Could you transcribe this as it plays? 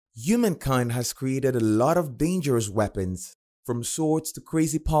Humankind has created a lot of dangerous weapons, from swords to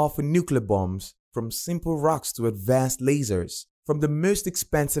crazy powerful nuclear bombs, from simple rocks to advanced lasers, from the most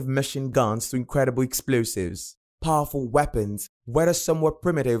expensive machine guns to incredible explosives. Powerful weapons, whether somewhat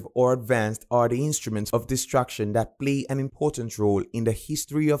primitive or advanced, are the instruments of destruction that play an important role in the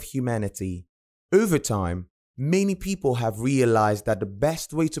history of humanity. Over time, many people have realized that the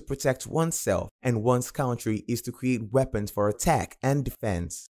best way to protect oneself and one's country is to create weapons for attack and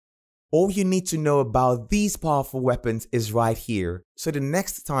defense. All you need to know about these powerful weapons is right here, so the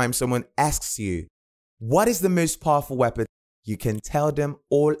next time someone asks you, what is the most powerful weapon, you can tell them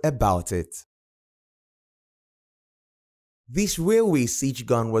all about it. This railway siege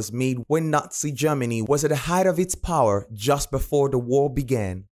gun was made when Nazi Germany was at the height of its power just before the war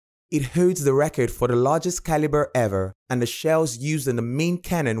began. It holds the record for the largest caliber ever, and the shells used in the main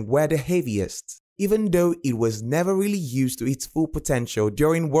cannon were the heaviest. Even though it was never really used to its full potential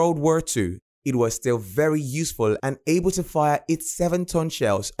during World War II, it was still very useful and able to fire its 7-ton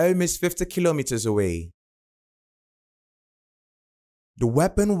shells almost 50 kilometers away. The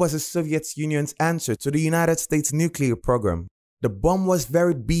weapon was the Soviet Union's answer to the United States nuclear program. The bomb was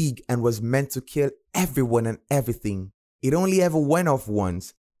very big and was meant to kill everyone and everything. It only ever went off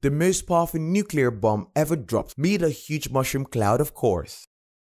once. The most powerful nuclear bomb ever dropped made a huge mushroom cloud, of course.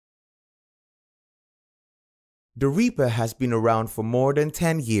 The Reaper has been around for more than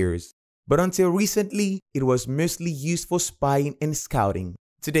 10 years, but until recently, it was mostly used for spying and scouting.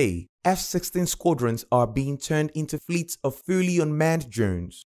 Today, F-16 squadrons are being turned into fleets of fully unmanned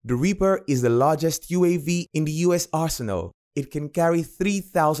drones. The Reaper is the largest UAV in the US arsenal. It can carry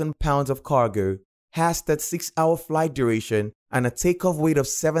 3,000 pounds of cargo, has that 6-hour flight duration, and a takeoff weight of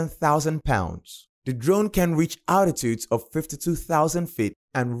 7,000 pounds. The drone can reach altitudes of 52,000 feet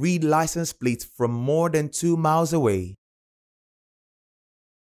and read license plates from more than 2 miles away.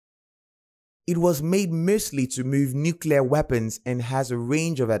 It was made mostly to move nuclear weapons and has a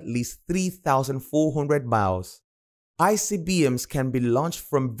range of at least 3,400 miles. ICBMs can be launched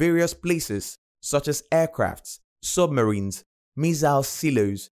from various places such as aircrafts, submarines, missile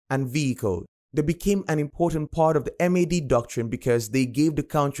silos, and vehicles. They became an important part of the MAD doctrine because they gave the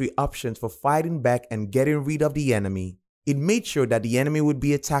country options for fighting back and getting rid of the enemy. It made sure that the enemy would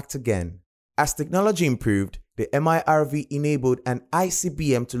be attacked again. As technology improved, the MIRV enabled an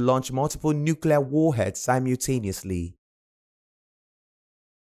ICBM to launch multiple nuclear warheads simultaneously.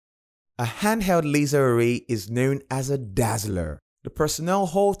 A handheld laser array is known as a dazzler. The personnel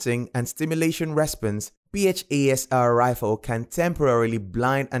halting and stimulation response PHASR rifle can temporarily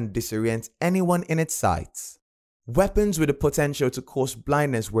blind and disorient anyone in its sights. Weapons with the potential to cause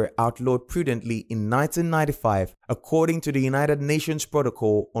blindness were outlawed prudently in 1995 according to the United Nations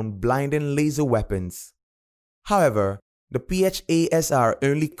Protocol on Blinding Laser Weapons. However, the PHASR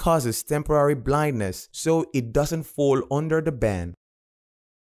only causes temporary blindness, so it doesn't fall under the ban.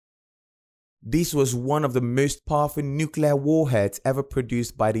 This was one of the most powerful nuclear warheads ever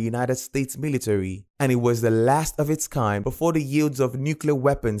produced by the United States military, and it was the last of its kind before the yields of nuclear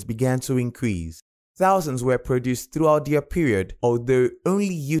weapons began to increase. Thousands were produced throughout their period, although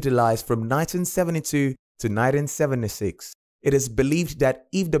only utilized from 1972 to 1976. It is believed that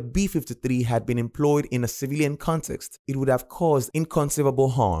if the B-53 had been employed in a civilian context, it would have caused inconceivable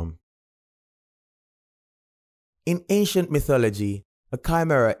harm. In ancient mythology, a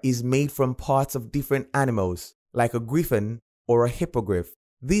chimera is made from parts of different animals, like a griffin or a hippogriff.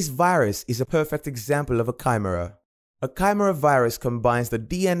 This virus is a perfect example of a chimera. A chimera virus combines the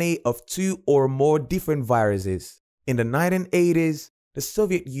DNA of 2 or more different viruses. In the 1980s, the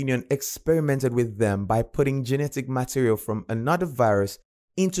Soviet Union experimented with them by putting genetic material from another virus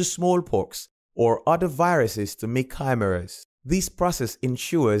into smallpox or other viruses to make chimeras. This process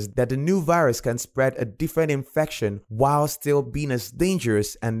ensures that the new virus can spread a different infection while still being as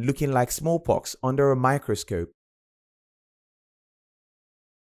dangerous and looking like smallpox under a microscope.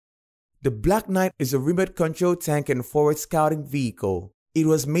 The Black Knight is a remote-controlled tank and forward scouting vehicle. It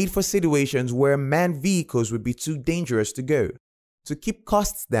was made for situations where manned vehicles would be too dangerous to go. To keep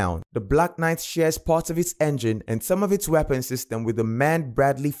costs down, the Black Knight shares parts of its engine and some of its weapon system with the manned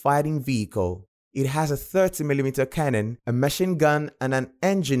Bradley fighting vehicle. It has a 30mm cannon, a machine gun, and an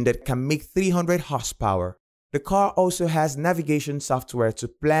engine that can make 300 horsepower. The car also has navigation software to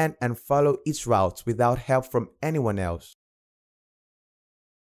plan and follow its routes without help from anyone else.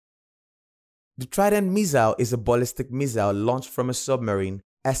 The Trident missile is a ballistic missile launched from a submarine,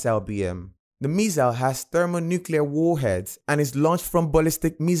 SLBM. The missile has thermonuclear warheads and is launched from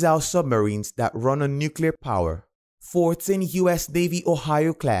ballistic missile submarines that run on nuclear power. 14 US Navy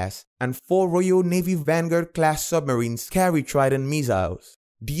Ohio class and 4 Royal Navy Vanguard class submarines carry Trident missiles.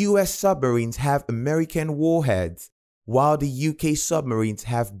 The US submarines have American warheads, while the UK submarines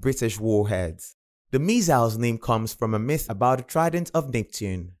have British warheads. The missile's name comes from a myth about the Trident of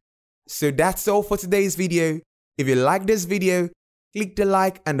Neptune. So that's all for today's video. If you like this video, click the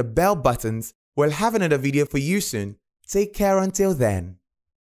like and the bell buttons. We'll have another video for you soon. Take care until then.